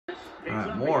All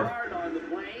right, more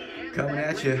coming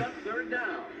at you.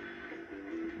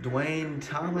 Dwayne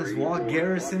Thomas, Walt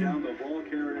Garrison.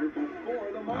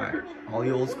 All right, all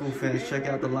you old school fans, check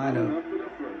out the lineup.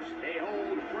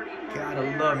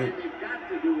 Gotta love it.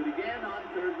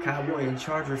 Cowboy and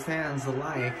Charger fans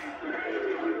alike.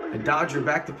 The Dodger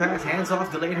back to pass, hands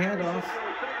off, delayed handoff.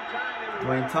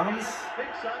 Dwayne Thomas.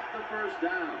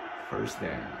 First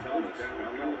down. Thomas got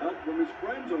a little help from his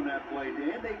friends on that play,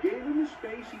 Dan. They gave him the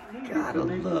space he needed. Gotta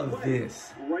love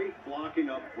this. Great blocking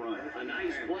up front. A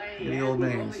nice play. The old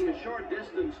names. Only a short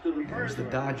distance to the There's the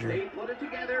Dodger. They put it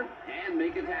together and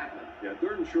make it happen. Yeah,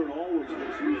 third and short always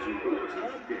looks easy, but it's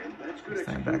not, Dan. That's good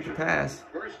Time execution. back to pass.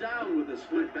 First down with a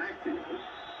split backfield.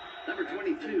 Number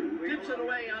 22 tips it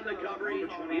away on the coverage,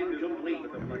 incomplete.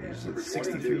 There's the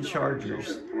 63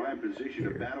 Chargers Prime position to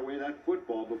bat away that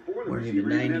football before the wearing the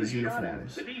receiver even had a 90s shot at it.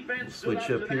 uniforms. The defense Switch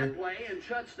stood up to here. that play and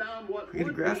shuts down what Look at the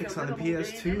would be graphics a on the minimal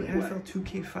PS2, gain anyway. NFL It'll be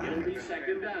 2K5.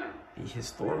 second down. The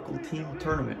historical team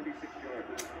tournament.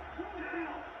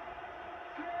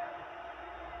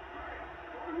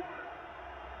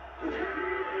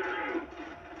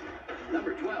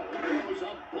 Number 12 throws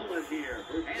a bullet here.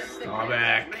 And the Stop catch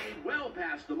back. made well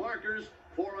past the markers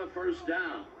for a first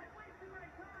down.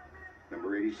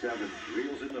 Number 87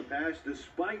 reels in the pass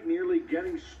despite nearly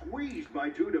getting squeezed by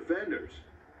two defenders.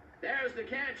 There's the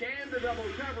catch and the double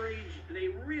coverage. They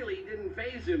really didn't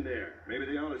phase him there. Maybe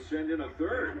they ought to send in a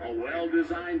third. A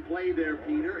well-designed play there,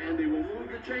 Peter, and they will move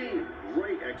the chain.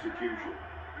 Great execution.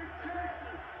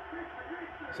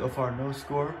 So far, no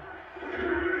score.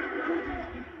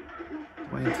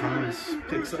 Dwayne Thomas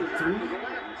picks up 3. To the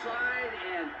left side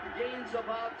and gains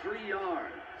about 3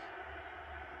 yards.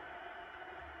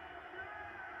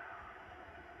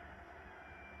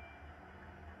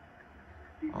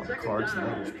 All the cards and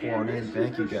letters pouring in.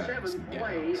 Thank you guys and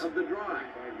gals. Of the drive.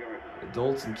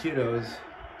 Adults and kiddos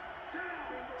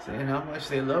saying how much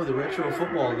they love the Retro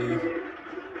Football League.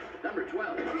 Number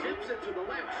 12 tips it to the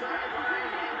left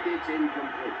sideline and it's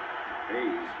incomplete.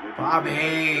 Bob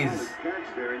Hayes,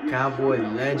 Cowboy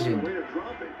legend.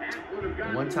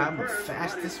 At one time the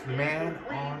fastest man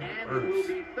on earth,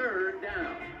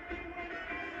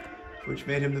 which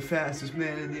made him the fastest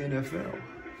man in the NFL.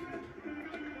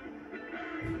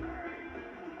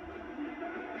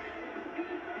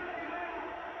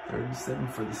 Third and 7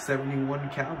 for the 71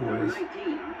 Cowboys.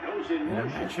 In a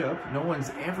matchup no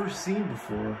one's ever seen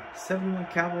before. 71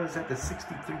 Cowboys at the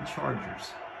 63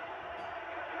 Chargers.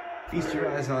 Feast your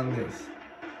eyes on this.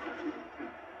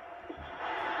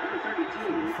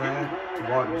 Flat to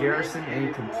Walt Garrison,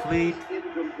 incomplete.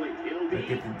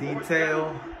 Look at the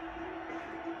detail.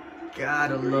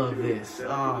 Gotta love this.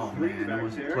 Oh man, it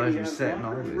was a pleasure setting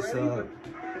all this up.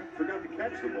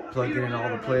 Plugging in all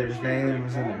the players'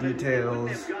 names and the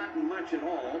details.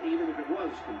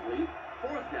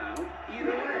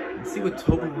 And see what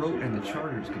Tobin wrote and the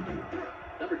Chargers can do.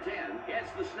 Number 10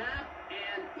 gets the snap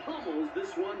and pummels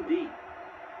this one deep.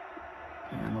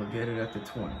 And they'll get it at the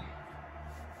 20.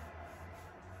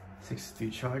 63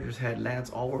 Chargers had Lance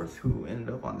Allworth, who ended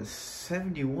up on the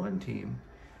 71 team.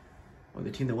 Or the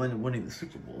team that ended up winning the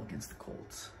Super Bowl against the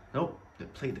Colts. Nope,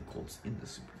 that played the Colts in the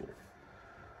Super Bowl.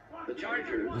 The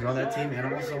Chargers was on that team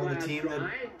and also on the team that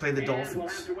played the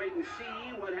Dolphins.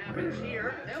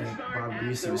 Where, I think Bob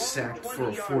Greasy was sacked for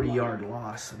a 40-yard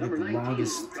loss. I think the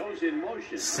longest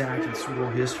sack in Super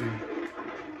Bowl history.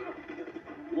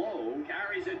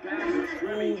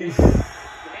 Is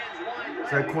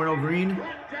that Cornell Green?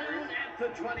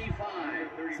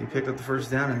 So he picked up the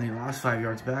first down and they lost 5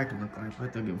 yards back. And looked like,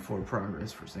 but they'll give him forward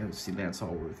progress. First, they have to see Lance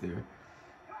Allworth there.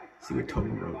 See what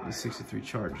Tobin wrote. The 63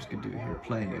 Chargers can do here,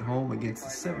 playing at home against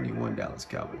the 71 Dallas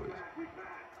Cowboys.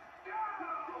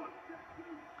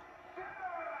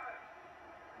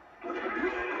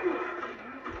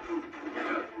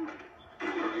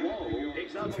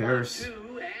 Steve Harris,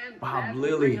 Bob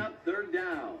Lilly.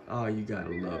 Oh, you gotta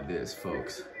love this,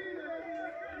 folks.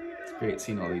 It's great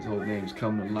seeing all these old names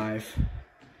come to life.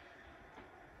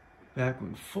 Back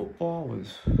when football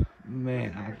was,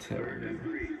 man, I tell you.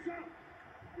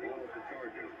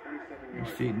 You're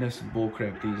feeding us some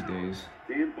bullcrap these days.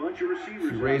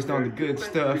 If you're raised on the good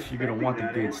stuff, you're gonna want the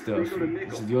good stuff.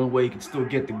 This is the only way you can still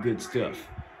get the good stuff.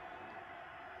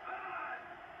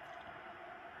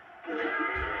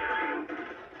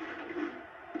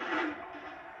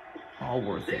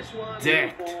 Allworth is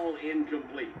decked.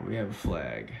 We have a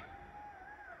flag.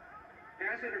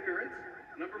 Pass interference,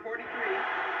 number 43,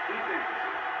 defense.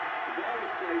 The ball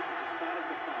was placed at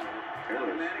the spot of the foul.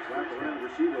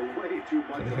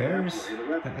 So Harris,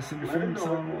 pass interference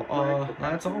on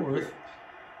Lance Allworth.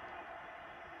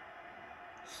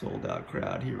 Sold out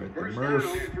crowd here at the First Murph.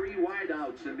 down, 3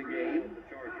 wideouts in the game. The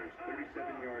Chargers,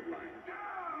 37-yard line.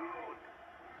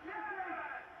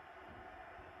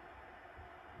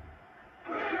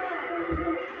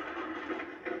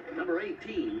 Number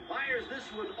 18 fires this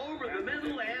one over the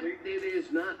middle, and it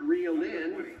is not reeled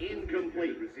in.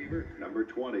 Incomplete. Number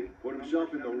 20 put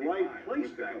himself in the right place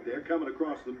back there, coming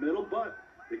across the middle, but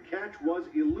the catch was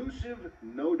elusive.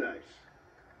 No dice.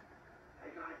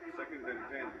 2nd and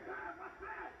 10.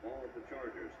 Ball at the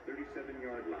Chargers,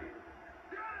 37-yard line.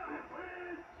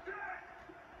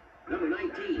 Number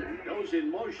 19 goes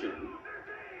in motion.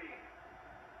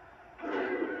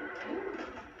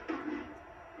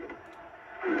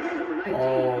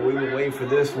 Oh, we were waiting for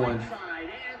this one.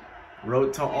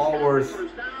 Wrote to Allworth.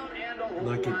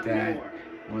 Look at that.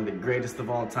 One of the greatest of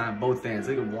all time. Both ends.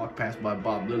 They could walk past by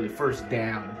Bob Lilly. First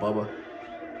down, Bubba.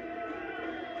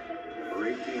 Number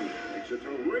 18 makes a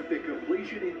terrific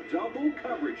completion in double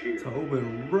coverage here.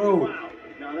 Tobin wrote. Wow.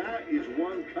 Now that is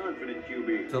one confident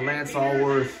QB. To Lance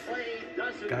Allworth.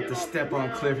 Got the step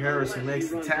on Cliff Harris and makes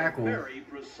the tackle. Very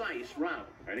precise route.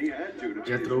 And he had to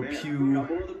Jethro Pugh.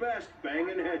 Couple of the best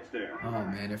banging heads there. Oh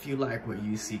man, if you like what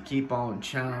you see, keep on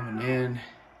chiming in.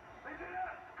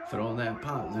 Throw that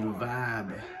pop little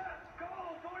vibe.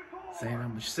 Saying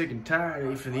I'm sick and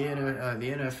tired for the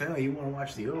NFL. You want to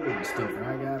watch the old stuff?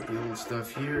 I got the old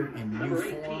stuff here in new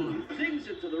form. Sings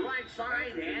it to the right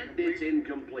side, and it's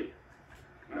incomplete.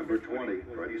 Number 20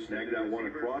 tried to snag that one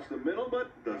across the middle,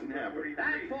 but doesn't happen.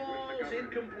 That ball's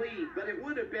incomplete, but it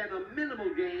would have been a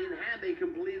minimal gain had they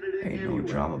completed it Ain't no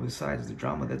drama besides the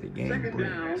drama that the game Second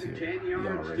down, brings here. 10 The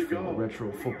yards to go. RFL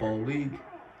Retro Football League.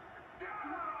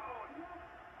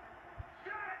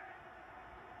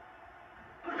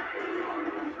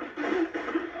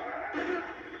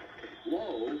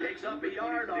 Lowe takes up a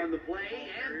yard on the play,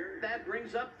 and that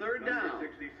brings up 3rd down.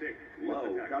 66.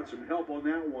 Lowe got some help on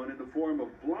that one in the form of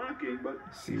blocking, but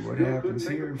See what happens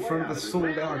here in front of the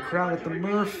sold-out crowd at the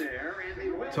Murph.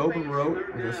 Tobin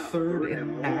wrote with a 3rd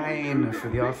and 9 for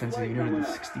the offensive unit of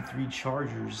the 63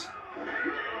 Chargers.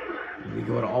 We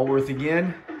go to Allworth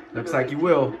again. Looks like he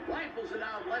will. Rifles it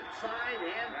out left side,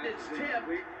 and it's tipped.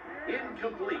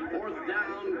 Incomplete. 4th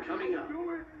down coming up.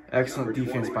 Excellent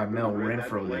defense by Mel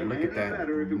Renfro there. Look at that.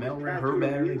 Mel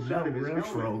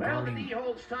Renfro guarding.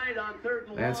 Holds tight on 3rd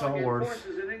and That's long and Allworth.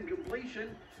 forces an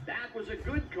incompletion. That was a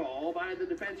good call by the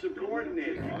defensive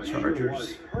coordinator. And the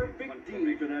Chargers Perfect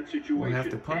deep in that situation. will have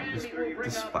to punt And he will bring up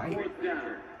despite 4th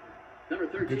down. Number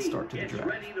 13 good start to the gets drive.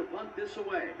 ready to punt this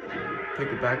away. pick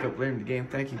it back up later in the game.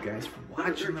 Thank you guys for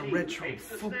watching the Retro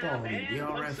Football League, the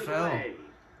RFL.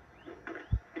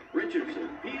 Richardson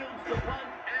fields the punt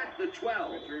at the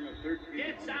 12.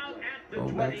 Gets out at the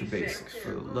Going back to 26. basics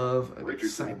for the love of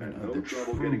excitement of the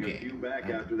true game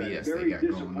and the BS they got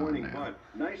going on now.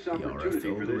 Nice The opportunity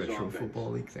RFL, for the this Retro offense.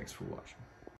 Football League. Thanks for watching.